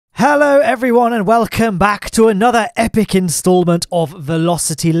Hello everyone and welcome back to another epic installment of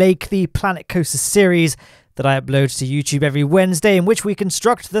Velocity Lake, the Planet Coaster series that I upload to YouTube every Wednesday, in which we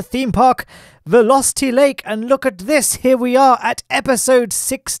construct the theme park Velocity Lake. And look at this, here we are at episode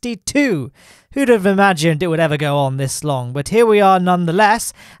 62. Who'd have imagined it would ever go on this long? But here we are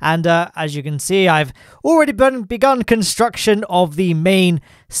nonetheless, and as you can see, I've already begun construction of the main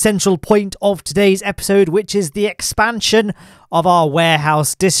central point of today's episode, which is the expansion of our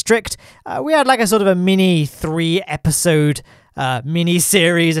warehouse district. We had like a sort of a mini 3-episode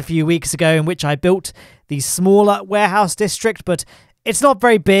mini-series a few weeks ago in which I built the smaller warehouse district, but it's not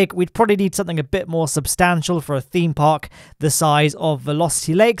very big. We'd probably need something a bit more substantial for a theme park the size of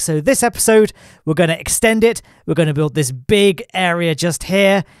Velocity Lake. So this episode, we're going to extend it. We're going to build this big area just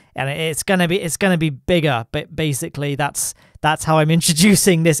here, and it's going to be bigger. But basically, that's how I'm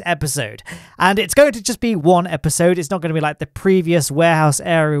introducing this episode. And it's going to just be one episode. It's not going to be like the previous warehouse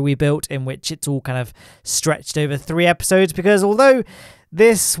area we built, in which it's all kind of stretched over 3 episodes, because although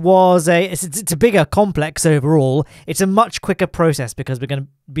this was it's a bigger complex overall, it's a much quicker process because we're going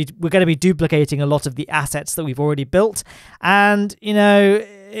to be duplicating a lot of the assets that we've already built. And you know,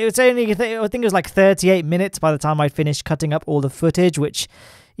 it was only I think it was like 38 minutes by the time I finished cutting up all the footage, which,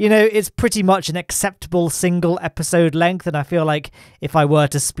 you know, it's pretty much an acceptable single episode length. And I feel like if I were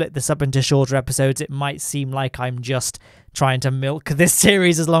to split this up into shorter episodes, it might seem like I'm just trying to milk this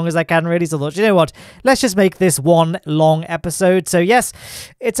series as long as I can, really. So I thought, you know what, let's just make this one long episode. So yes,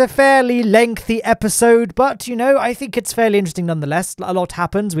 it's a fairly lengthy episode, but you know, I think it's fairly interesting nonetheless. A lot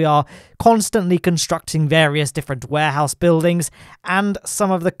happens. We are constantly constructing various different warehouse buildings and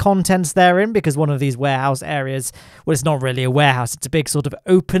some of the contents therein, because one of these warehouse areas, well, it's not really a warehouse, it's a big sort of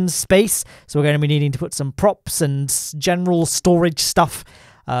open space. So we're going to be needing to put some props and general storage stuff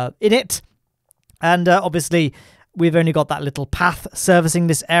in it. And obviously, we've only got that little path servicing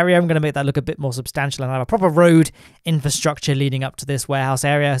this area. I'm going to make that look a bit more substantial and have a proper road infrastructure leading up to this warehouse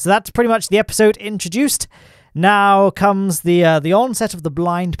area. So that's pretty much the episode introduced. Now comes the onset of the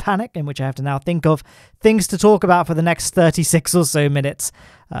blind panic, in which I have to now think of things to talk about for the next 36 or so minutes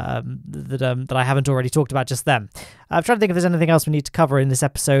that I haven't already talked about just then. I'm trying to think if there's anything else we need to cover in this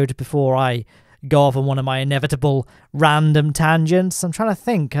episode before I go off on one of my inevitable random tangents. I'm trying to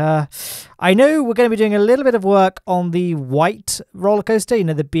think. I know we're going to be doing a little bit of work on the white roller coaster, you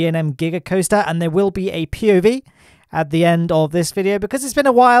know, the B&M Giga coaster, and there will be a POV at the end of this video, because it's been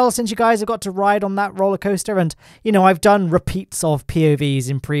a while since you guys have got to ride on that roller coaster. And, you know, I've done repeats of POVs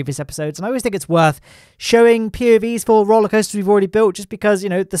in previous episodes, and I always think it's worth showing POVs for roller coasters we've already built, just because, you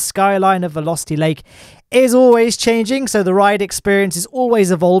know, the skyline of Velocity Lake is always changing, so the ride experience is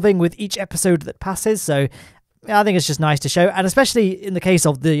always evolving with each episode that passes. So I think it's just nice to show, and especially in the case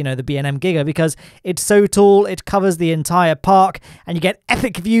of the, you know, the B&M Giga, because it's so tall, it covers the entire park, and you get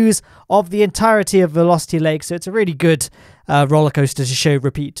epic views of the entirety of Velocity Lake. So it's a really good roller coaster to show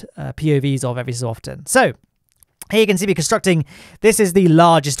repeat POVs of every so often. So here you can see me constructing. This is the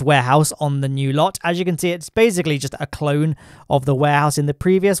largest warehouse on the new lot. As you can see, it's basically just a clone of the warehouse in the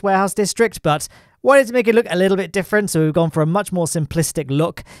previous warehouse district, but wanted to make it look a little bit different, so we've gone for a much more simplistic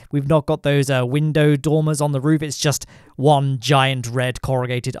look. We've not got those window dormers on the roof. It's just one giant red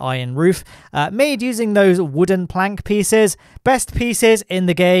corrugated iron roof, made using those wooden plank pieces. Best pieces in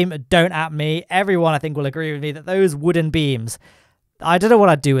the game, don't at me. Everyone, I think, will agree with me that those wooden beams, I don't know what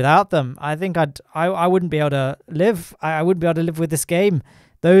I'd do without them. I think I wouldn't be able to live. I wouldn't be able to live with this game.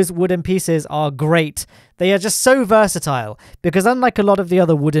 Those wooden pieces are great. They are just so versatile, because unlike a lot of the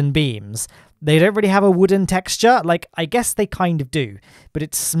other wooden beams, they don't really have a wooden texture. Like, I guess they kind of do, but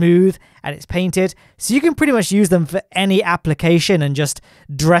it's smooth and it's painted, so you can pretty much use them for any application and just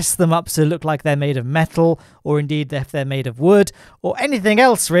dress them up so they look like they're made of metal, or indeed if they're made of wood, or anything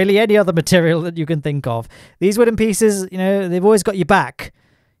else really, any other material that you can think of. These wooden pieces, you know, they've always got your back,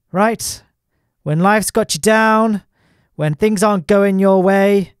 right? When life's got you down, when things aren't going your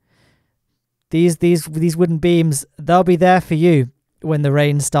way, these wooden beams, they'll be there for you when the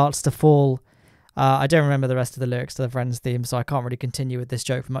rain starts to fall. I don't remember the rest of the lyrics to the Friends theme, so I can't really continue with this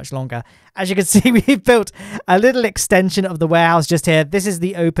joke for much longer. As you can see, we've built a little extension of the warehouse just here. This is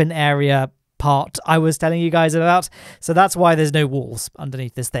the open area part I was telling you guys about, so that's why there's no walls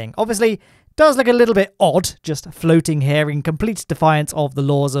underneath this thing. Obviously, it does look a little bit odd, just floating here in complete defiance of the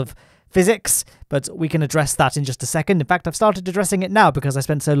laws of physics, but we can address that in just a second. In fact, I've started addressing it now because I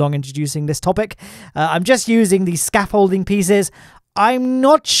spent so long introducing this topic. I'm just using these scaffolding pieces. I'm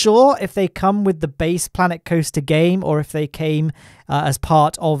not sure if they come with the base Planet Coaster game or if they came as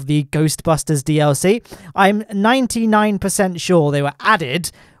part of the Ghostbusters DLC. I'm 99% sure they were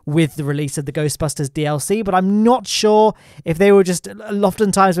added with the release of the Ghostbusters DLC, but I'm not sure if they were just...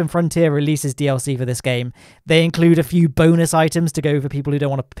 Oftentimes when Frontier releases DLC for this game, they include a few bonus items to go for people who don't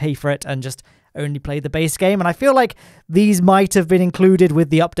want to pay for it and just only play the base game. And I feel like these might have been included with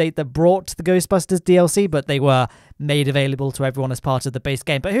the update that brought the Ghostbusters DLC, but they were made available to everyone as part of the base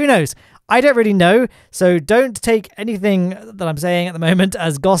game. But who knows? I don't really know, so don't take anything that I'm saying at the moment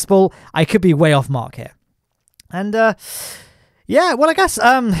as gospel. I could be way off mark here. And yeah, well, I guess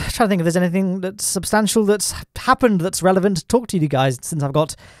trying to think if there's anything that's substantial that's happened that's relevant to talk to you guys, since I've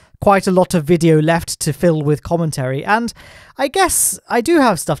got quite a lot of video left to fill with commentary. And I guess I do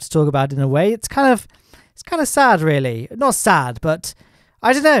have stuff to talk about in a way. It's kind of sad, really. Not sad, but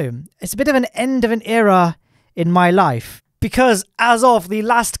I don't know. It's a bit of an end of an era in my life, because as of the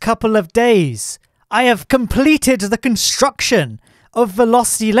last couple of days, I have completed the construction of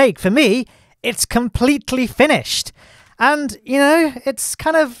Velocity Lake. For me, it's completely finished. And, you know, it's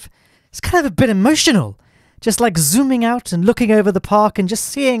kind of a bit emotional. Just like zooming out and looking over the park and just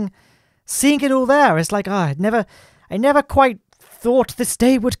seeing it all there. It's like, I never quite thought this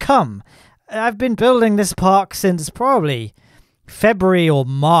day would come. I've been building this park since probably February or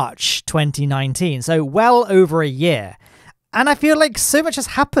March 2019, so well over a year. And I feel like so much has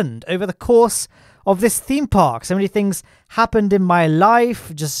happened over the course of this theme park. So many things happened in my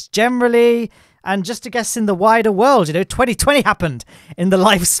life, just generally, and just, I guess, in the wider world. You know, 2020 happened in the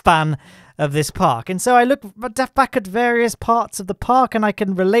lifespan of this park. And so I look back at various parts of the park and I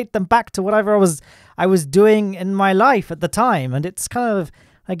can relate them back to whatever I was doing in my life at the time. And it's kind of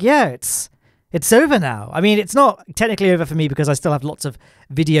like, yeah, it's over now. I mean, it's not technically over for me because I still have lots of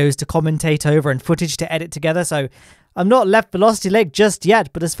videos to commentate over and footage to edit together. So I'm not left Velocity Lake just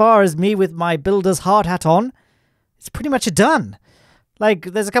yet. But as far as me with my builder's hard hat on, it's pretty much done. Like,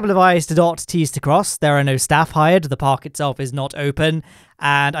 there's a couple of I's to dot, T's to cross. There are no staff hired. The park itself is not open.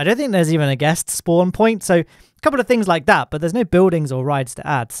 And I don't think there's even a guest spawn point. So a couple of things like that. But there's no buildings or rides to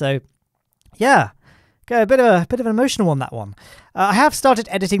add. So, yeah. Okay, a bit of an emotional one, that one. I have started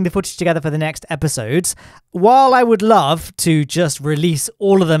editing the footage together for the next episodes. While I would love to just release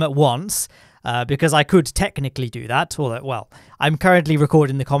all of them at once, because I could technically do that, although, well, I'm currently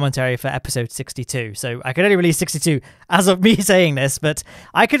recording the commentary for episode 62, so I could only release 62 as of me saying this, but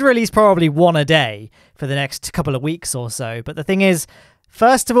I could release probably one a day for the next couple of weeks or so. But the thing is,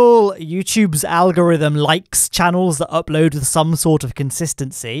 first of all, YouTube's algorithm likes channels that upload with some sort of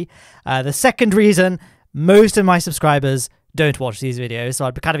consistency. The second reason, most of my subscribers don't watch these videos, so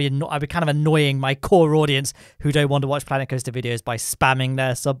I'd be kind of annoying my core audience who don't want to watch Planet Coaster videos by spamming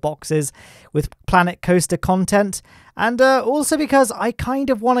their sub boxes with Planet Coaster content. And also because I kind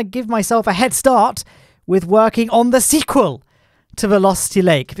of want to give myself a head start with working on the sequel to Velocity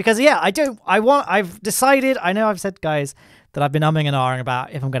Lake, because yeah, I've decided, I know I've said, guys, that I've been umming and ahhing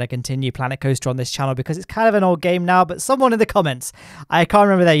about if I'm going to continue Planet Coaster on this channel because it's kind of an old game now, but someone in the comments, I can't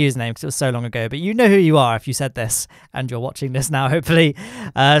remember their username because it was so long ago, but you know who you are if you said this and you're watching this now, hopefully.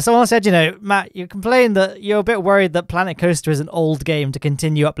 Someone said, you know, Matt, you complained that you're a bit worried that Planet Coaster is an old game to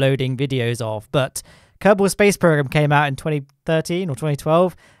continue uploading videos of, but Kerbal Space Program came out in 2013 or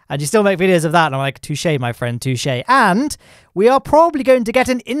 2012, and you still make videos of that. And I'm like, touche, my friend, touche. And we are probably going to get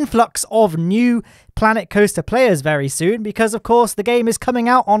an influx of new Planet Coaster players very soon because, of course, the game is coming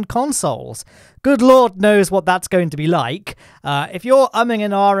out on consoles. Good Lord knows what that's going to be like. If you're umming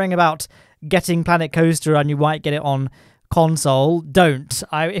and ahhing about getting Planet Coaster and you might get it on console, don't.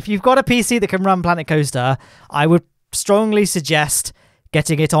 If you've got a PC that can run Planet Coaster, I would strongly suggest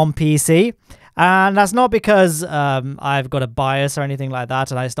getting it on PC. And that's not because I've got a bias or anything like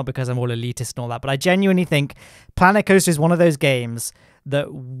that, and it's not because I'm all elitist and all that, but I genuinely think Planet Coaster is one of those games that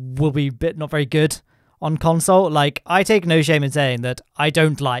will be not very good on console. Like, I take no shame in saying that I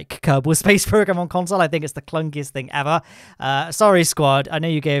don't like Kerbal Space Program on console. I think it's the clunkiest thing ever. Sorry, squad. I know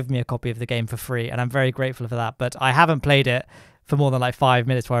you gave me a copy of the game for free, and I'm very grateful for that, but I haven't played it for more than like 5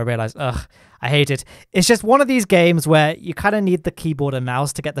 minutes before I realized, I hate it. It's just one of these games where you kind of need the keyboard and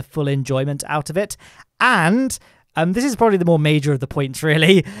mouse to get the full enjoyment out of it. And this is probably the more major of the points,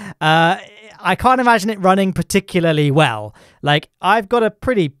 really. I can't imagine it running particularly well. Like, I've got a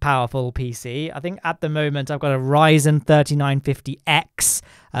pretty powerful PC. I think at the moment I've got a Ryzen 3950X,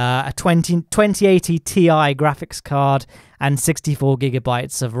 a 2080 Ti graphics card, and 64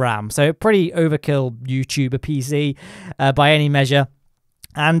 gigabytes of RAM. So pretty overkill YouTuber PC by any measure.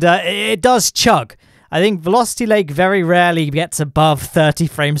 And it does chug. I think Velocity Lake very rarely gets above 30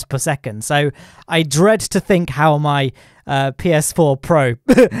 frames per second. So I dread to think how my PS4 Pro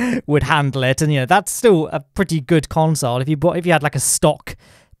would handle it. And, you know, that's still a pretty good console. If you had like a stock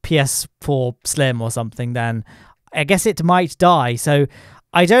PS4 Slim or something, then I guess it might die. So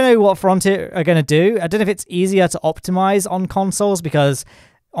I don't know what Frontier are going to do. I don't know if it's easier to optimize on consoles, because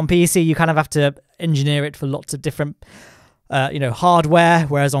on PC you kind of have to engineer it for lots of different hardware,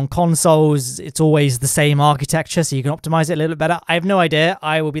 whereas on consoles it's always the same architecture, so you can optimize it a little bit better. I have no idea.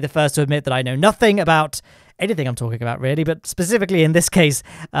 I will be the first to admit that I know nothing about anything I'm talking about, really, but specifically in this case,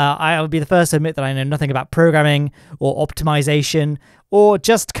 I will be the first to admit that I know nothing about programming or optimization or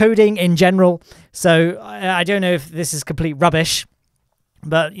just coding in general. So I don't know if this is complete rubbish,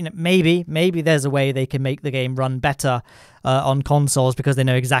 but maybe there's a way they can make the game run better on consoles, because they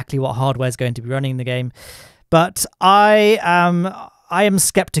know exactly what hardware is going to be running the game. But I am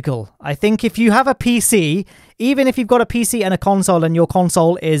skeptical. I think if you have a PC, even if you've got a PC and a console, and your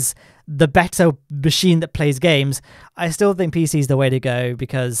console is the better machine that plays games, I still think PC is the way to go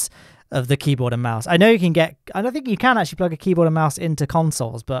because of the keyboard and mouse. I know you can I don't think you can actually plug a keyboard and mouse into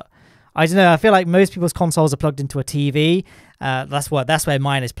consoles, but I don't know. I feel like most people's consoles are plugged into a TV. That's where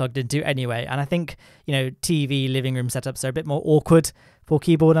mine is plugged into anyway. And I think, TV living room setups are a bit more awkward for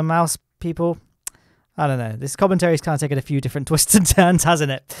keyboard and mouse people. I don't know. This commentary's kind of taken a few different twists and turns,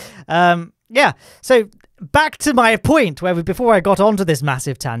 hasn't it? Yeah. So back to my point, before I got onto this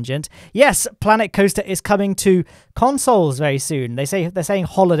massive tangent. Yes, Planet Coaster is coming to consoles very soon. They're saying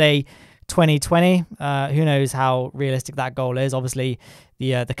holiday 2020. Who knows how realistic that goal is? Obviously,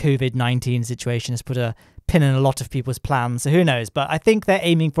 the COVID-19 situation has put a pin in a lot of people's plans, so who knows? But I think they're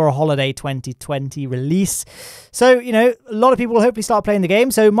aiming for a holiday 2020 release. So, a lot of people will hopefully start playing the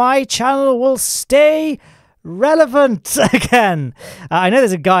game, so my channel will stay relevant again. I know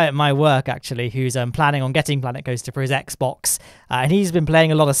there's a guy at my work, actually, who's planning on getting Planet Coaster for his Xbox, and he's been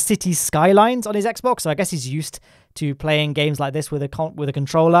playing a lot of City Skylines on his Xbox, so I guess he's used to playing games like this with a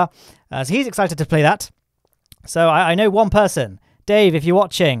controller. So he's excited to play that. So I know one person, Dave, if you're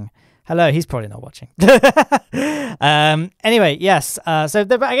watching. Hello, he's probably not watching. Anyway, yes. I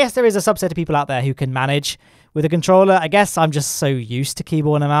guess there is a subset of people out there who can manage with a controller. I guess I'm just so used to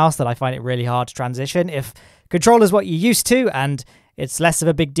keyboard and mouse that I find it really hard to transition. If controller's what you're used to and it's less of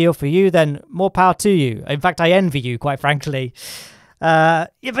a big deal for you, then more power to you. In fact, I envy you, quite frankly. This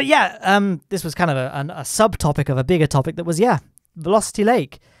was kind of a subtopic of a bigger topic that was, Velocity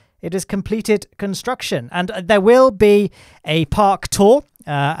Lake. It has completed construction, and there will be a park tour,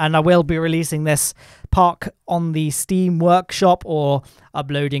 and I will be releasing this park on the Steam Workshop or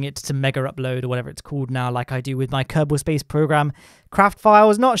uploading it to Mega Upload or whatever it's called now, like I do with my Kerbal Space Program craft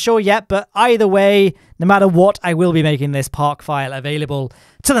files. Not sure yet, but either way, no matter what, I will be making this park file available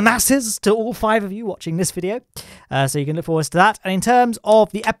to the masses, to all 5 of you watching this video. So you can look forward to that. And in terms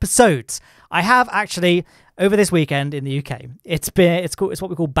of the episodes, I have actually, over this weekend in the UK, it's what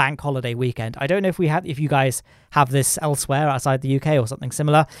we call Bank Holiday Weekend. I don't know if you guys have this elsewhere outside the UK or something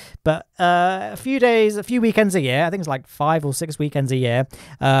similar, but a few weekends a year, I think it's like 5 or 6 weekends a year,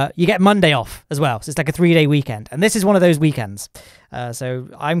 you get Monday off as well. So it's like a 3-day weekend, and this is one of those weekends. So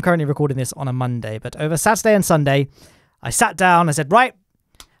I'm currently recording this on a Monday, but over Saturday and Sunday, I sat down, I said, right,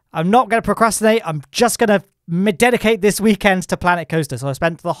 I'm not going to procrastinate, I'm just going to dedicate this weekend to Planet Coaster. So I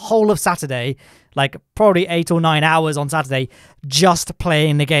spent the whole of Saturday, like probably 8 or 9 hours on Saturday, just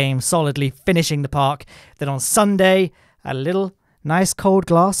playing the game solidly, finishing the park. Then on Sunday, a little nice cold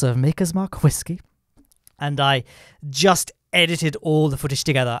glass of Maker's Mark whiskey, and I just edited all the footage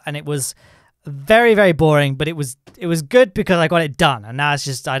together, and it was very, very boring, but it was good because I got it done, and now it's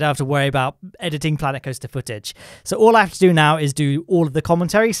just I don't have to worry about editing Planet Coaster footage. So all I have to do now is do all of the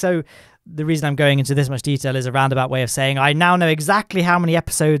commentary. So the reason I'm going into this much detail is a roundabout way of saying I now know exactly how many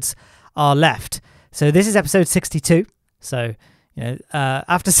episodes are left. So this is episode 62. So,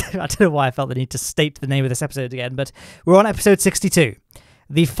 after I don't know why I felt the need to state the name of this episode again, but we're on episode 62.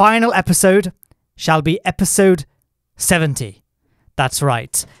 The final episode shall be episode 70. That's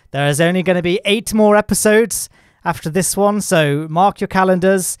right. There is only going to be 8 more episodes after this one, so mark your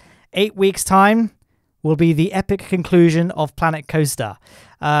calendars. 8 weeks' time will be the epic conclusion of Planet Coaster.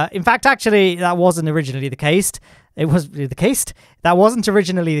 In fact, actually, that wasn't originally the case. That wasn't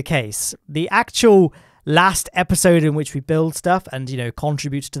originally the case. The actual last episode in which we build stuff and,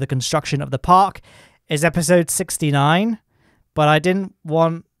 contribute to the construction of the park is episode 69. But I didn't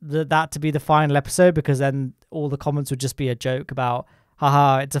want that to be the final episode, because then all the comments would just be a joke about,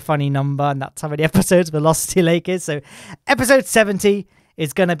 haha, it's a funny number, and that's how many episodes Velocity Lake is. So episode 70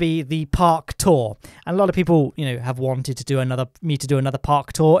 is going to be the park tour, and a lot of people have wanted to do another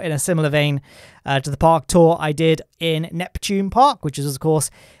park tour in a similar vein to the park tour I did in Neptune Park, which is of course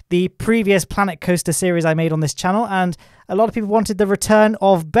the previous Planet Coaster series I made on this channel. And a lot of people wanted the return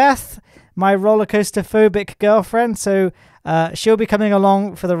of Beth, my roller coaster phobic girlfriend, so she'll be coming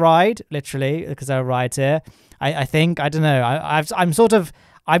along for the ride, literally, because there are rides here. I think. I don't know.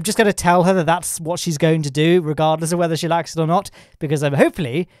 I'm just going to tell her that that's what she's going to do, regardless of whether she likes it or not, because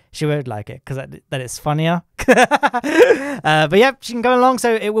hopefully she won't like it, because that it's funnier. But yeah, she can go along.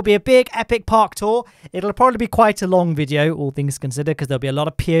 So it will be a big, epic park tour. It'll probably be quite a long video, all things considered, because there'll be a lot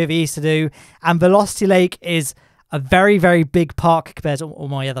of POVs to do. And Velocity Lake is a very, very big park compared to all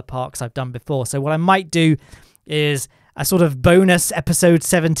my other parks I've done before. So what I might do is a sort of bonus episode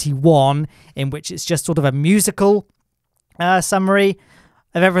 71, in which it's just sort of a musical summary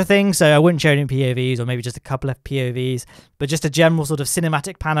of everything. So I wouldn't show any POVs, or maybe just a couple of POVs, but just a general sort of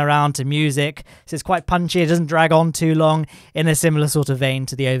cinematic pan around to music. So it's quite punchy, it doesn't drag on too long, in a similar sort of vein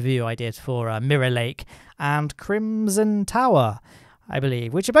to the overview I did for Mirror Lake and Crimson Tower, I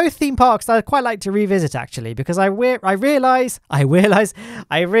believe, which are both theme parks that I'd quite like to revisit, actually, because I realize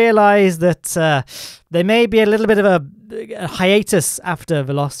that there may be a little bit of a hiatus after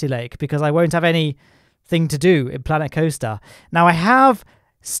Velocity Lake, because I won't have anything to do in Planet Coaster. Now, I have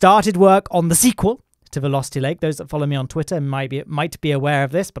started work on the sequel to Velocity Lake. Those that follow me on Twitter might be aware of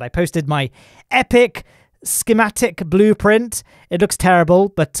this, but I posted my epic schematic blueprint. It looks terrible,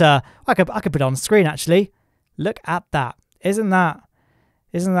 but I could put it on screen, actually. Look at that. Isn't that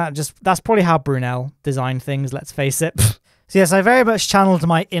just... That's probably how Brunel designed things, let's face it. So yes, I very much channeled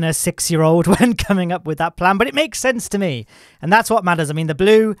my inner 6-year-old when coming up with that plan, but it makes sense to me. And that's what matters. I mean, the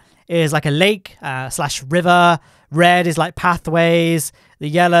blue is like a lake / river. Red is like pathways. The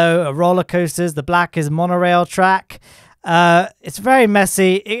yellow are roller coasters. The black is monorail track. It's very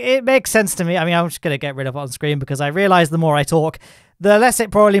messy. It makes sense to me. I mean, I'm just going to get rid of it on screen, because I realize the more I talk, the less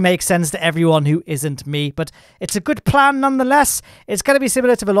it probably makes sense to everyone who isn't me. But it's a good plan nonetheless. It's going to be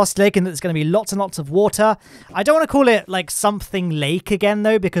similar to Velocity Lake in that there's going to be lots and lots of water. I don't want to call it like something lake again,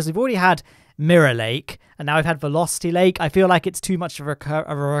 though, because we've already had Mirror Lake, and now we've had Velocity Lake. I feel like it's too much of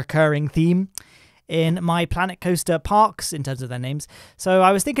a recurring theme in my Planet Coaster parks in terms of their names. So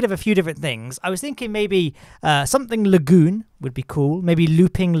I was thinking of a few different things. I was thinking maybe something Lagoon would be cool. Maybe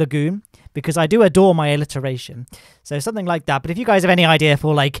Looping Lagoon, because I do adore my alliteration. So something like that. But if you guys have any idea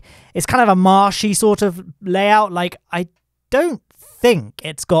for, like, it's kind of a marshy sort of layout. Like, I don't think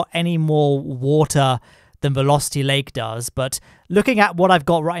it's got any more water than Velocity Lake does. But looking at what I've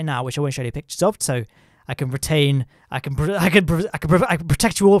got right now, which I won't show you pictures of, so I can protect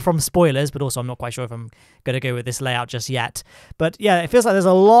you all from spoilers, but also I'm not quite sure if I'm going to go with this layout just yet. But yeah, it feels like there's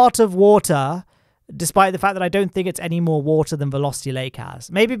a lot of water, despite the fact that I don't think it's any more water than Velocity Lake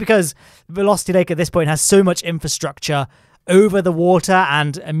has. Maybe because Velocity Lake at this point has so much infrastructure over the water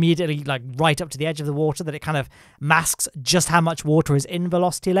and immediately like right up to the edge of the water that it kind of masks just how much water is in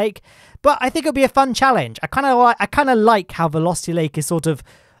Velocity Lake. But I think it'll be a fun challenge. I kind of like how Velocity Lake is sort of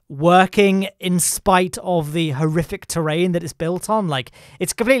working in spite of the horrific terrain that it's built on. Like,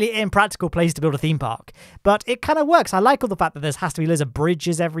 it's a completely impractical place to build a theme park, but it kind of works. I like all the fact that there has to be loads of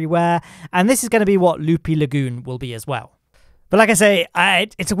bridges everywhere, and this is going to be what Loopy Lagoon will be as well. But like I say,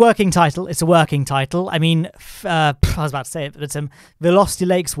 it's a working title. It's a working title. I mean, I was about to say it, but Velocity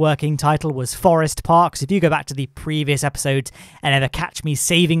Lake's working title was Forest Park. So if you go back to the previous episodes and ever catch me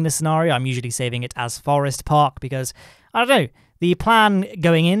saving the scenario, I'm usually saving it as Forest Park because, I don't know, the plan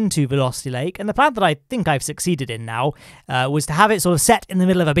going into Velocity Lake, and the plan that I think I've succeeded in now, was to have it sort of set in the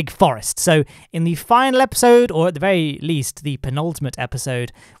middle of a big forest. So in the final episode, or at the very least the penultimate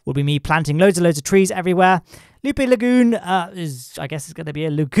episode, will be me planting loads and loads of trees everywhere. Loopy Lagoon I guess it's going to be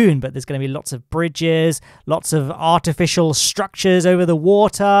a lagoon, but there's going to be lots of bridges, lots of artificial structures over the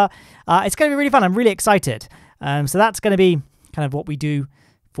water. It's going to be really fun. I'm really excited. So that's going to be kind of what we do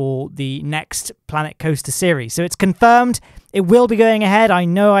for the next Planet Coaster series. So it's confirmed it will be going ahead. I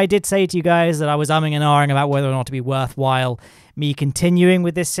know I did say to you guys that I was umming and ahhing about whether or not to be worthwhile me continuing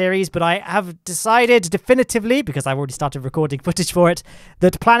with this series, but I have decided definitively, because I've already started recording footage for it,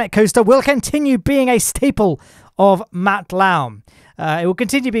 that Planet Coaster will continue being a staple of Matt Lowne. It will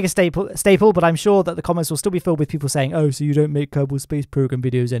continue being a staple, but I'm sure that the comments will still be filled with people saying, oh, so you don't make Kerbal Space Program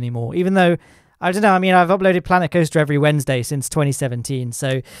videos anymore, even though, I don't know, I mean, I've uploaded Planet Coaster every Wednesday since 2017,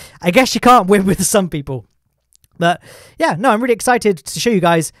 so I guess you can't win with some people. But yeah, no, I'm really excited to show you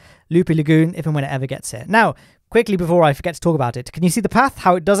guys Loopy Lagoon if and when it ever gets here. Now, quickly before I forget to talk about it, can you see the path,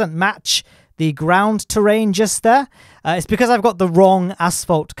 how it doesn't match the ground terrain just there? It's because I've got the wrong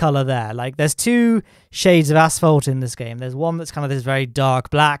asphalt color there. Like, there's two shades of asphalt in this game. There's one that's kind of this very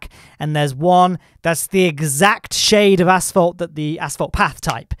dark black, and there's one that's the exact shade of asphalt that the asphalt path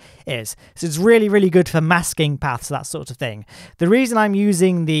type is. So it's really, really good for masking paths, that sort of thing. The reason I'm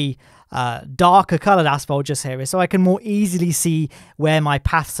using the darker coloured asphalt just here is so I can more easily see where my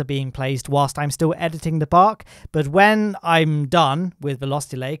paths are being placed whilst I'm still editing the park. But when I'm done with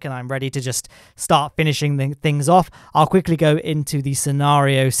Velocity Lake and I'm ready to just start finishing things off, I'll quickly go into the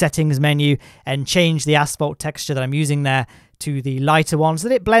scenario settings menu and change the asphalt texture that I'm using there to the lighter one so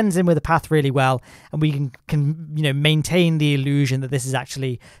that it blends in with the path really well, and we can maintain the illusion that this is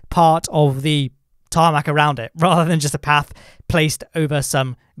actually part of the tarmac around it rather than just a path placed over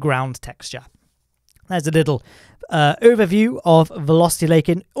some ground texture. There's a little overview of Velocity Lake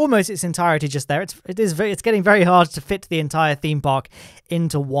in almost its entirety just there. It's getting very hard to fit the entire theme park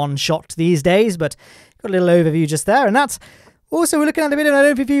into one shot these days, but got a little overview just there. And that's also, we're looking at a bit of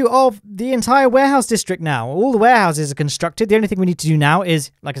an overview of the entire warehouse district now. All the warehouses are constructed. The only thing we need to do now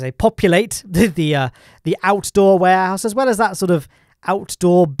is, like I say, populate the outdoor warehouse, as well as that sort of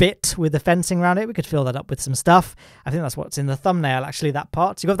outdoor bit with the fencing around it. We could fill that up with some stuff. I think that's what's in the thumbnail, actually, that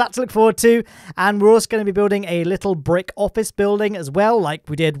part. So you've got that to look forward to. And we're also going to be building a little brick office building as well, like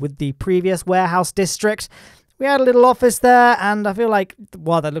we did with the previous warehouse district. We had a little office there, and I feel like,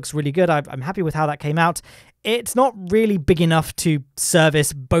 while that looks really good, I'm happy with how that came out. It's not really big enough to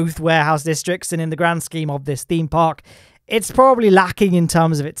service both warehouse districts, and in the grand scheme of this theme park, it's probably lacking in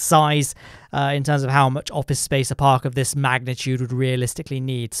terms of its size, in terms of how much office space a park of this magnitude would realistically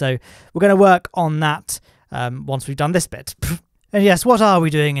need. So we're going to work on that once we've done this bit. And yes, what are we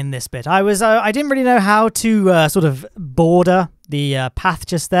doing in this bit? I didn't really know how to sort of border the path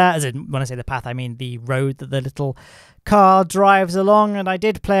just there. As in, when I say the path, I mean the road that the little car drives along, and I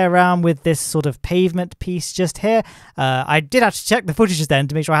did play around with this sort of pavement piece just here. I did have to check the footage then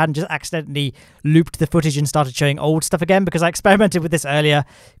to make sure I hadn't just accidentally looped the footage and started showing old stuff again, because I experimented with this earlier,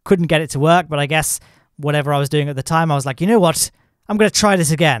 couldn't get it to work, but I guess whatever I was doing at the time, I was like, you know what, I'm going to try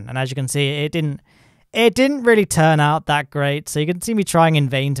this again. And as you can see, it didn't really turn out that great, so you can see me trying in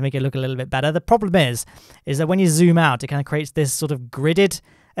vain to make it look a little bit better. The problem is that when you zoom out, it kind of creates this sort of gridded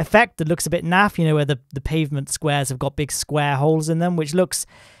effect that looks a bit naff, where the pavement squares have got big square holes in them, which looks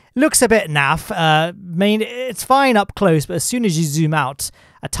a bit naff. It's fine up close, but as soon as you zoom out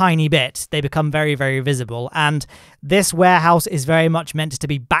a tiny bit, they become very, very visible. And this warehouse is very much meant to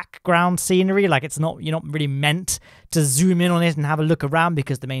be background scenery. Like, you're not really meant to zoom in on it and have a look around,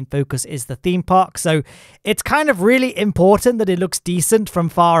 because the main focus is the theme park. So it's kind of really important that it looks decent from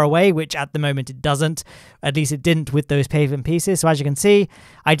far away, which at the moment it doesn't. At least it didn't with those pavement pieces. So as you can see,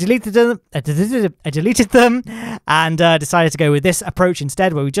 I deleted them and decided to go with this approach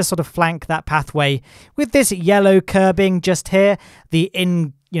instead, where we just sort of flank that pathway with this yellow curbing just here. The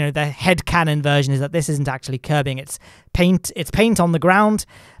headcanon version is that this isn't actually curbing, it's paint on the ground,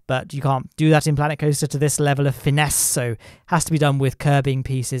 but you can't do that in Planet Coaster to this level of finesse, so it has to be done with curbing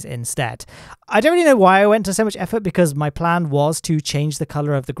pieces instead. I don't really know why I went to so much effort, because my plan was to change the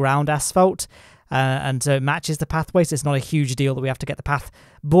colour of the ground asphalt, and so it matches the pathway, so it's not a huge deal that we have to get the path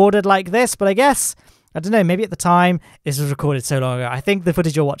bordered like this, but I guess, I don't know, maybe at the time, this was recorded so long ago. I think the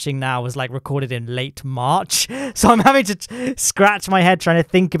footage you're watching now was like recorded in late March. So I'm having to scratch my head trying to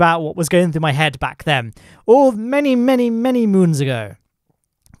think about what was going through my head back then. All many, many, many moons ago.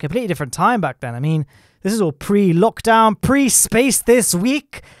 Completely different time back then. I mean, this is all pre-lockdown, pre-space this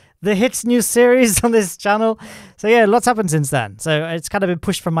week. The hits new series on this channel. So yeah, lots happened since then. So it's kind of been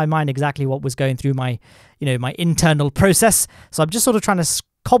pushed from my mind exactly what was going through my, my internal process. So I'm just sort of trying to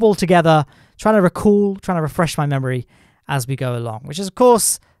cobble together, trying to recall, trying to refresh my memory as we go along, which is, of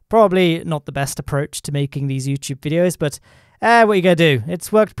course, probably not the best approach to making these YouTube videos, but what are you going to do?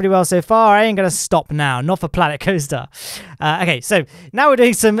 It's worked pretty well so far. I ain't going to stop now, not for Planet Coaster. Okay, so now we're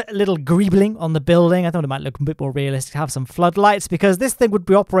doing some little greebling on the building. I thought it might look a bit more realistic to have some floodlights, because this thing would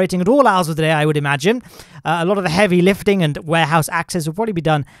be operating at all hours of the day, I would imagine. A lot of the heavy lifting and warehouse access will probably be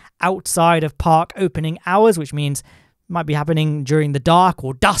done outside of park opening hours, which means might be happening during the dark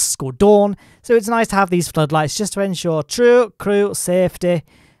or dusk or dawn. So it's nice to have these floodlights just to ensure true crew safety,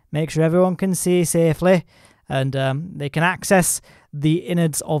 make sure everyone can see safely, and they can access the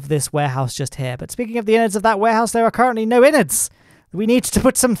innards of this warehouse just here. But speaking of the innards of that warehouse, there are currently no innards. We need to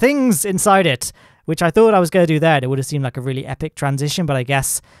put some things inside it, which I thought I was going to do there. It would have seemed like a really epic transition, but I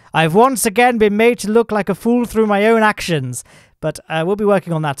guess I've once again been made to look like a fool through my own actions. But we'll be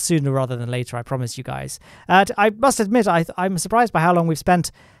working on that sooner rather than later, I promise you guys. I must admit, I'm surprised by how long we've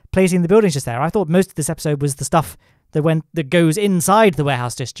spent placing the buildings just there. I thought most of this episode was the stuff that goes inside the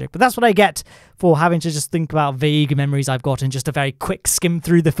warehouse district. But that's what I get for having to just think about vague memories I've got and just a very quick skim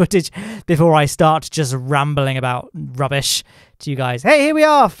through the footage before I start just rambling about rubbish to you guys. Hey, here we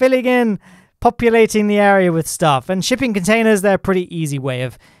are, filling in, populating the area with stuff. And shipping containers, they're a pretty easy way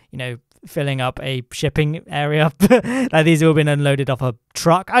of, filling up a shipping area. Like these have all been unloaded off a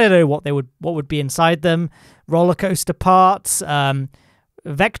truck. I don't know what would be inside them. Roller coaster parts,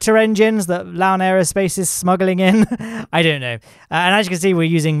 vector engines that Lowne Aerospace is smuggling in. I don't know. And as you can see, we're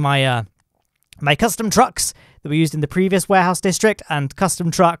using my my custom trucks that we used in the previous warehouse district, and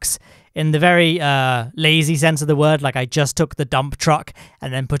custom trucks in the very lazy sense of the word. Like I just took the dump truck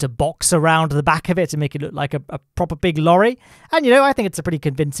and then put a box around the back of it to make it look like a proper big lorry. And, you know, I think it's a pretty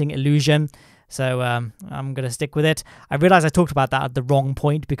convincing illusion. So I'm going to stick with it. I realized I talked about that at the wrong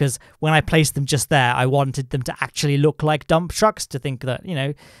point, because when I placed them just there, I wanted them to actually look like dump trucks, to think that, you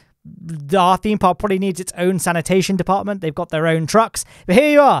know, our theme park probably needs its own sanitation department. They've got their own trucks. But here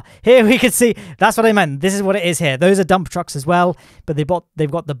you are. Here we can see. That's what I meant. This is what it is here. Those are dump trucks as well, but they've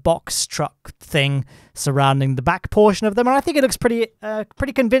got the box truck thing surrounding the back portion of them, and I think it looks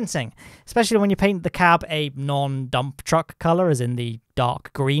pretty convincing, especially when you paint the cab a non-dump truck color, as in the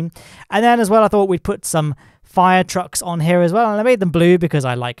dark green. And then as well, I thought we'd put some fire trucks on here as well, and I made them blue because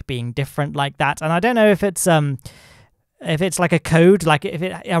I like being different like that. And I don't know if it's like a code, like if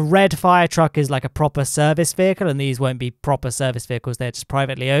a red fire truck is like a proper service vehicle, and these won't be proper service vehicles, they're just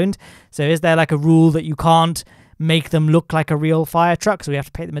privately owned. So is there like a rule that you can't make them look like a real fire truck, so we have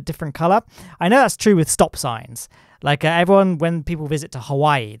to paint them a different color? I know that's true with stop signs. Like everyone, when people visit to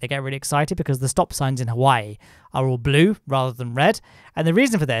Hawaii, they get really excited because the stop signs in Hawaii are all blue rather than red. And the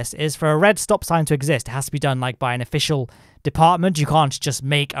reason for this is, for a red stop sign to exist, it has to be done like by an official department. You can't just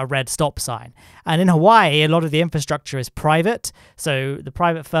make a red stop sign. And in Hawaii, a lot of the infrastructure is private. So the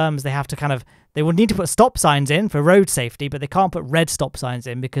private firms, they will need to put stop signs in for road safety, but they can't put red stop signs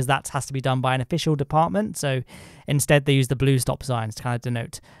in because that has to be done by an official department. So instead, they use the blue stop signs to kind of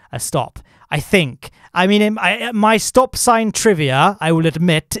denote a stop, I think. I mean, my stop sign trivia, I will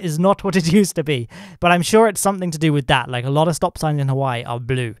admit, is not what it used to be, but I'm sure it's something to do with that. Like a lot of stop signs in Hawaii are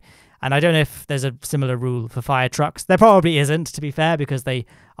blue. And I don't know if there's a similar rule for fire trucks. There probably isn't, to be fair, because they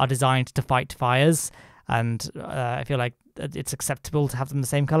are designed to fight fires. And I feel like it's acceptable to have them the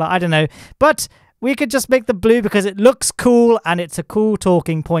same color. I don't know. But we could just make them blue because it looks cool, and it's a cool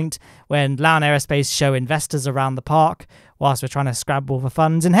talking point when Lowne Aerospace show investors around the park whilst we're trying to scramble for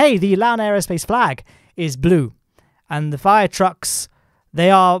funds. And hey, the Lowne Aerospace flag is blue. And the fire trucks,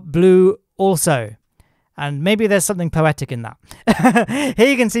 they are blue also. And maybe there's something poetic in that. Here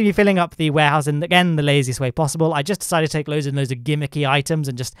you can see me filling up the warehouse in, again, the laziest way possible. I just decided to take loads and loads of gimmicky items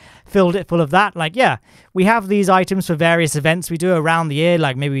and just filled it full of that. Like, yeah, we have these items for various events we do around the year.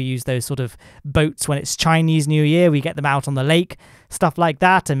 Like maybe we use those sort of boats when it's Chinese New Year. We get them out on the lake, stuff like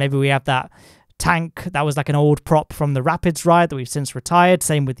that. And maybe we have that tank that was like an old prop from the Rapids ride that we've since retired.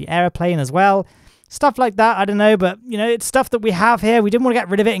 Same with the airplane as well. Stuff like that, I don't know, but, you know, it's stuff that we have here. We didn't want to get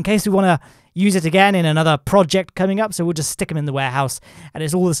rid of it in case we want to use it again in another project coming up, so we'll just stick them in the warehouse. And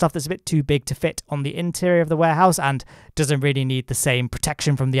it's all the stuff that's a bit too big to fit on the interior of the warehouse and doesn't really need the same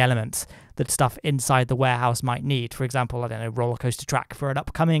protection from the elements that stuff inside the warehouse might need. For example, I don't know, roller coaster track for an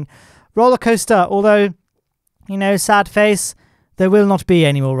upcoming roller coaster. Although, you know, sad face, there will not be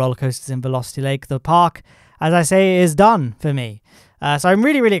any more roller coasters in Velocity Lake. The park, as I say, is done for me. So I'm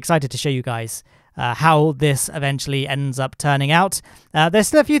really, really excited to show you guys how this eventually ends up turning out. There's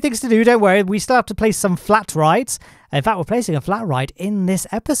still a few things to do, don't worry. We still have to place some flat rides. In fact, we're placing a flat ride in this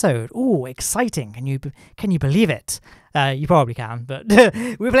episode. Ooh, exciting. Can you believe it? You probably can, but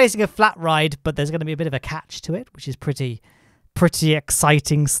we're placing a flat ride, but there's going to be a bit of a catch to it, which is pretty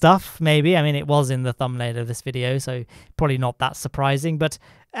exciting stuff, maybe. I mean, it was in the thumbnail of this video, so probably not that surprising, but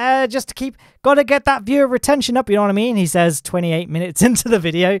just to gotta get that viewer retention up, you know what I mean? He says 28 minutes into the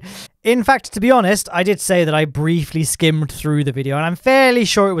video. In fact, to be honest, I did say that I briefly skimmed through the video, and I'm fairly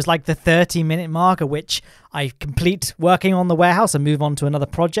sure it was like the 30-minute mark at which I complete working on the warehouse and move on to another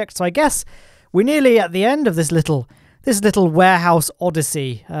project. So I guess we're nearly at the end of this little warehouse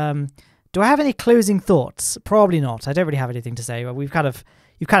odyssey. Do I have any closing thoughts? Probably not. I don't really have anything to say. But you've kind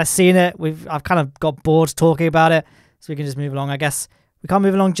of seen it. I've kind of got bored talking about it, so we can just move along. I guess we can't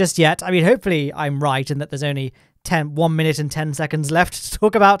move along just yet. I mean, hopefully I'm right and that there's only 1 minute and 10 seconds left to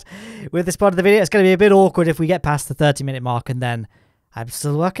talk about with this part of the video. It's going to be a bit awkward if we get past the 30-minute mark and then I'm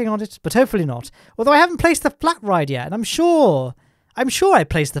still working on it, but hopefully not. Although I haven't placed the flat ride yet, and I'm sure I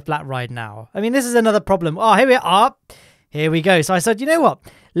placed the flat ride now. I mean, this is another problem. Oh, here we are. Here we go. So I said, you know what?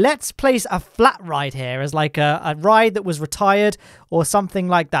 Let's place a flat ride here as like a ride that was retired or something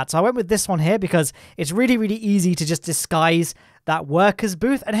like that. So I went with this one here because it's really, really easy to just disguise that worker's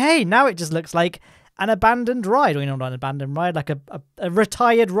booth. And hey, now it just looks like an abandoned ride, or not an abandoned ride, like a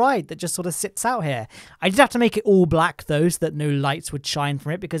retired ride that just sort of sits out here. I did have to make it all black though, so that no lights would shine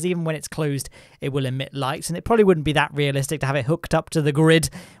from it, because even when it's closed, it will emit lights, and it probably wouldn't be that realistic to have it hooked up to the grid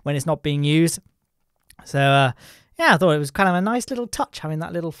when it's not being used. So, yeah, I thought it was kind of a nice little touch having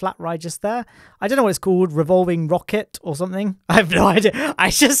that little flat ride just there. I don't know what it's called, revolving rocket or something. I have no idea. I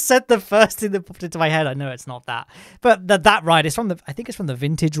just said the first thing that popped into my head. I know it's not that. But that ride is I think it's from the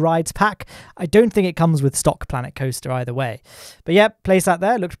Vintage Rides pack. I don't think it comes with stock Planet Coaster either way. But yeah, place that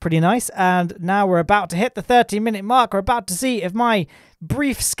there. Looked pretty nice. And now we're about to hit the 30-minute mark. We're about to see if my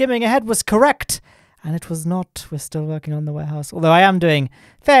brief skimming ahead was correct. And it was not. We're still working on the warehouse. Although I am doing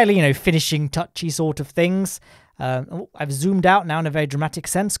fairly, finishing touchy sort of things. I've zoomed out now in a very dramatic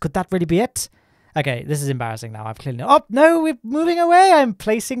sense. Could that really be it? Okay, this is embarrassing now. I've clearly... Oh, no, we're moving away. I'm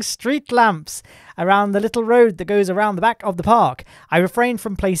placing street lamps around the little road that goes around the back of the park. I refrained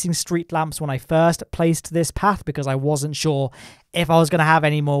from placing street lamps when I first placed this path because I wasn't sure if I was going to have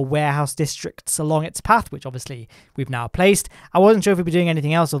any more warehouse districts along its path, which obviously we've now placed. I wasn't sure if we'd be doing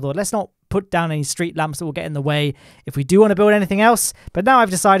anything else, although let's not put down any street lamps that will get in the way if we do want to build anything else. But now I've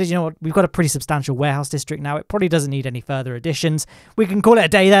decided, you know what, we've got a pretty substantial warehouse district now. It probably doesn't need any further additions. We can call it a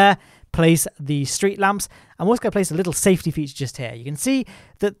day there, place the street lamps. I'm also going to place a little safety feature just here. You can see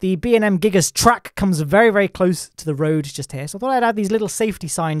that the B&M Gigas track comes very, very close to the road just here. So I thought I'd add these little safety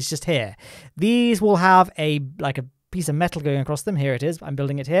signs just here. These will have a piece of metal going across them. Here it is. I'm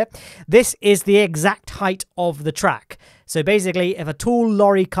building it here. This is the exact height of the track. So basically, if a tall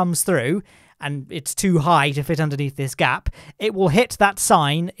lorry comes through and it's too high to fit underneath this gap, it will hit that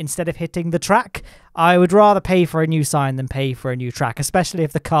sign instead of hitting the track. I would rather pay for a new sign than pay for a new track, especially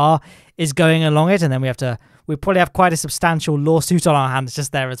if the car is going along it, and then we probably have quite a substantial lawsuit on our hands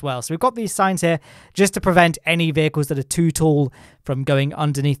just there as well. So we've got these signs here just to prevent any vehicles that are too tall from going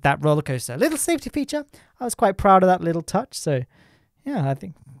underneath that roller coaster. A little safety feature. I was quite proud of that little touch. So yeah, I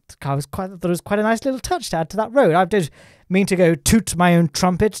think thought it was quite a nice little touch to add to that road. I did mean to go toot my own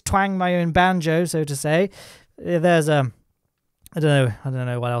trumpet, twang my own banjo, so to say. There's I don't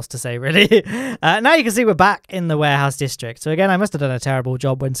know what else to say, really. Now you can see we're back in the warehouse district. So again, I must have done a terrible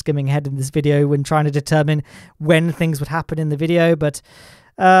job when skimming ahead in this video when trying to determine when things would happen in the video, but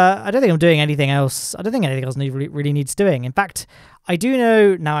I don't think I'm doing anything else. I don't think anything else really needs doing. In fact, I do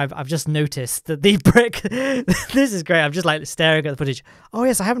know now. I've just noticed that the brick. This is great. I'm just like staring at the footage. Oh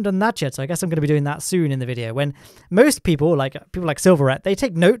yes, I haven't done that yet, so I guess I'm going to be doing that soon in the video. When most people like Silverette, they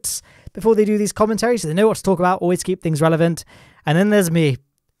take notes before they do these commentaries, so they know what to talk about. Always keep things relevant. And then there's me.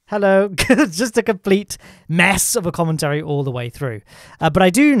 Hello, just a complete mess of a commentary all the way through. But I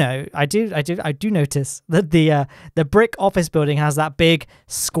do notice that the brick office building has that big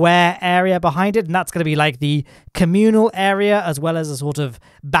square area behind it, and that's going to be like the communal area as well as a sort of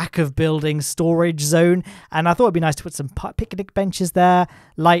back of building storage zone. And I thought it'd be nice to put some picnic benches there,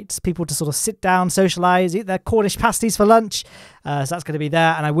 lights, people to sort of sit down, socialise, eat their Cornish pasties for lunch. So that's going to be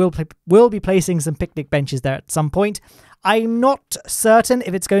there, and I will be placing some picnic benches there at some point. I'm not certain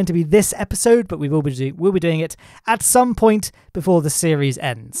if it's going to be this episode, but we'll be doing it at some point before the series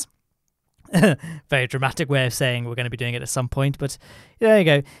ends. Very dramatic way of saying we're going to be doing it at some point, but there you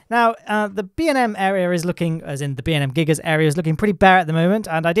go. Now, the B&M area is looking, as in the B&M Gigas area, is looking pretty bare at the moment,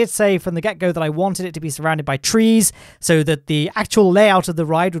 and I did say from the get-go that I wanted it to be surrounded by trees so that the actual layout of the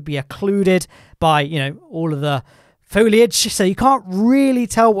ride would be occluded by, all of the foliage, so you can't really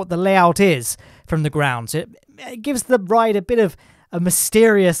tell what the layout is from the ground. So it gives the ride a bit of a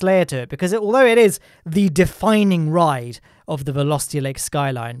mysterious layer to it, because although it is the defining ride of the Velocity Lake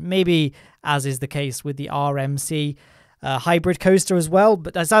skyline, maybe as is the case with the RMC hybrid coaster as well,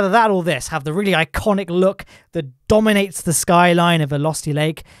 but it's either that or this, have the really iconic look that dominates the skyline of Velocity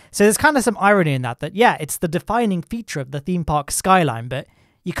Lake. So there's kind of some irony in that yeah, it's the defining feature of the theme park skyline, but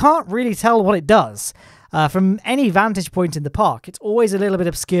you can't really tell what it does. From any vantage point in the park, it's always a little bit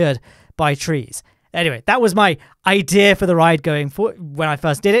obscured by trees. Anyway, that was my idea for the ride going for when I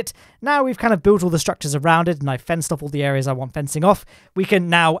first did it. Now we've kind of built all the structures around it and I've fenced off all the areas I want fencing off. We can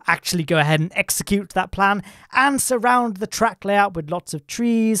now actually go ahead and execute that plan and surround the track layout with lots of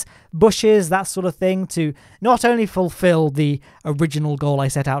trees, bushes, that sort of thing, to not only fulfill the original goal I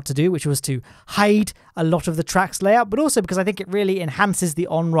set out to do, which was to hide a lot of the track's layout, but also because I think it really enhances the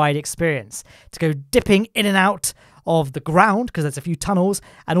on-ride experience. To go dipping in and out of the ground, because there's a few tunnels,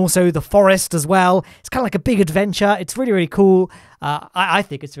 and also the forest as well. It's kind of like a big adventure. It's really, really cool. I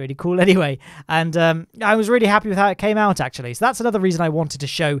think it's really cool anyway. And I was really happy with how it came out, actually. So that's another reason I wanted to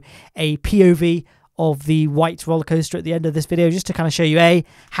show a POV of the white roller coaster at the end of this video, just to kind of show you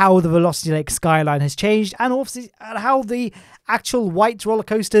how the Velocity Lake skyline has changed, and also how the actual white roller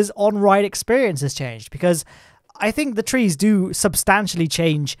coaster's on-ride experience has changed, because I think the trees do substantially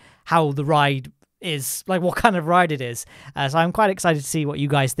change how the ride is, like what kind of ride it is. So I'm quite excited to see what you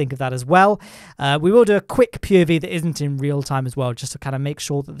guys think of that as well. We will do a quick POV that isn't in real time as well, just to kind of make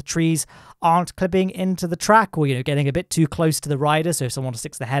sure that the trees aren't clipping into the track or, getting a bit too close to the rider. So if someone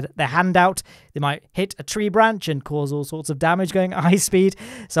sticks their hand out, they might hit a tree branch and cause all sorts of damage going at high speed.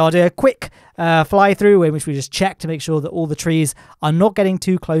 So I'll do a quick fly through in which we just check to make sure that all the trees are not getting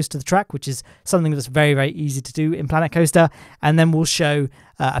too close to the track, which is something that's very, very easy to do in Planet Coaster. And then we'll show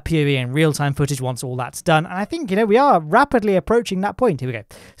a POV and real-time footage once all that's done. And I think, we are rapidly approaching that point. Here we go.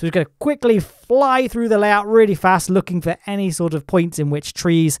 So we're going to quickly fly through the layout really fast, looking for any sort of points in which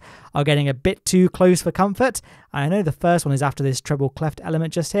trees are getting a bit too close for comfort. I know the first one is after this treble cleft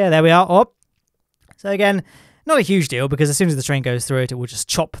element just here. There we are. Oh. So again, not a huge deal, because as soon as the train goes through it, it will just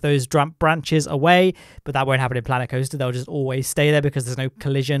chop those branches away, but that won't happen in Planet Coaster. They'll just always stay there because there's no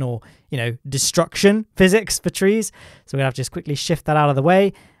collision or, destruction physics for trees. So we're going to have to just quickly shift that out of the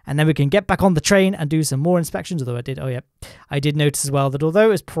way, and then we can get back on the train and do some more inspections. Although I did notice as well that although it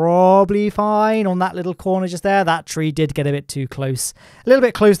was probably fine on that little corner just there, that tree did get a bit too close, a little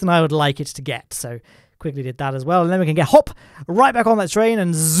bit closer than I would like it to get. So quickly did that as well, and then we can hop right back on that train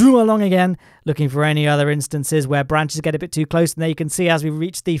and zoom along again, looking for any other instances where branches get a bit too close. And there you can see, as we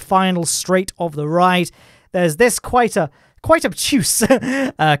reach the final straight of the ride, there's this quite obtuse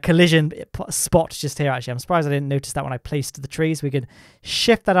collision spot just here. Actually, I'm surprised I didn't notice that when I placed the tree. So we can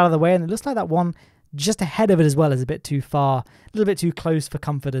shift that out of the way, and it looks like that one just ahead of it as well is a bit too far, a little bit too close for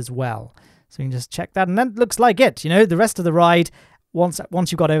comfort as well. So we can just check that, and then it looks like it. The rest of the ride, once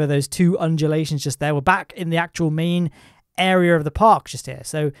you've got over those two undulations just there, we're back in the actual main area of the park just here.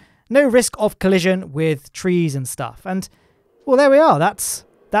 So no risk of collision with trees and stuff. And, well, there we are. That's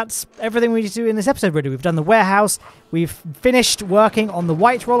everything we need to do in this episode, really. We've done the warehouse. We've finished working on the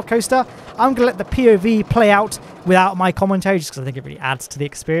white roller coaster. I'm going to let the POV play out without my commentary, just because I think it really adds to the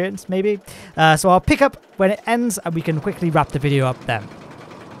experience, maybe. So I'll pick up when it ends, and we can quickly wrap the video up then.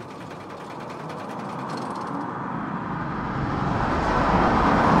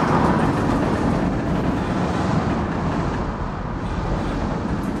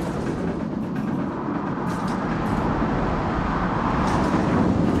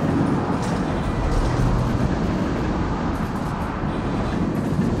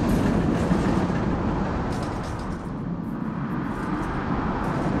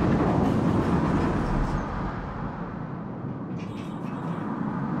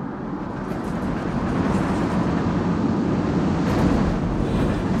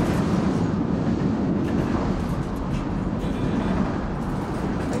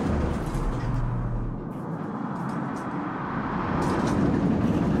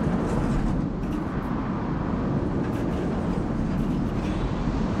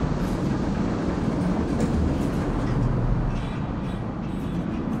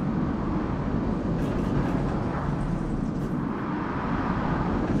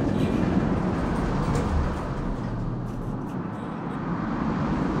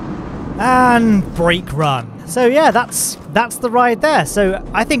 And brake run. So yeah, that's the ride there. So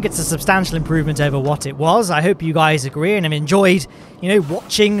I think it's a substantial improvement over what it was. I hope you guys agree, and have enjoyed,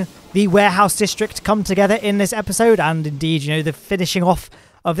 watching the warehouse district come together in this episode, and indeed, the finishing off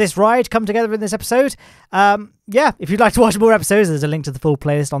of this ride come together in this episode. Yeah, if you'd like to watch more episodes, there's a link to the full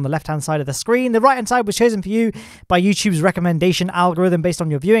playlist on the left-hand side of the screen. The right-hand side was chosen for you by YouTube's recommendation algorithm based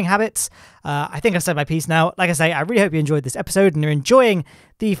on your viewing habits. I think I've said my piece now. Like I say, I really hope you enjoyed this episode and you're enjoying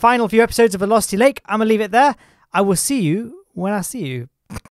the final few episodes of Velocity Lake. I'm going to leave it there. I will see you when I see you.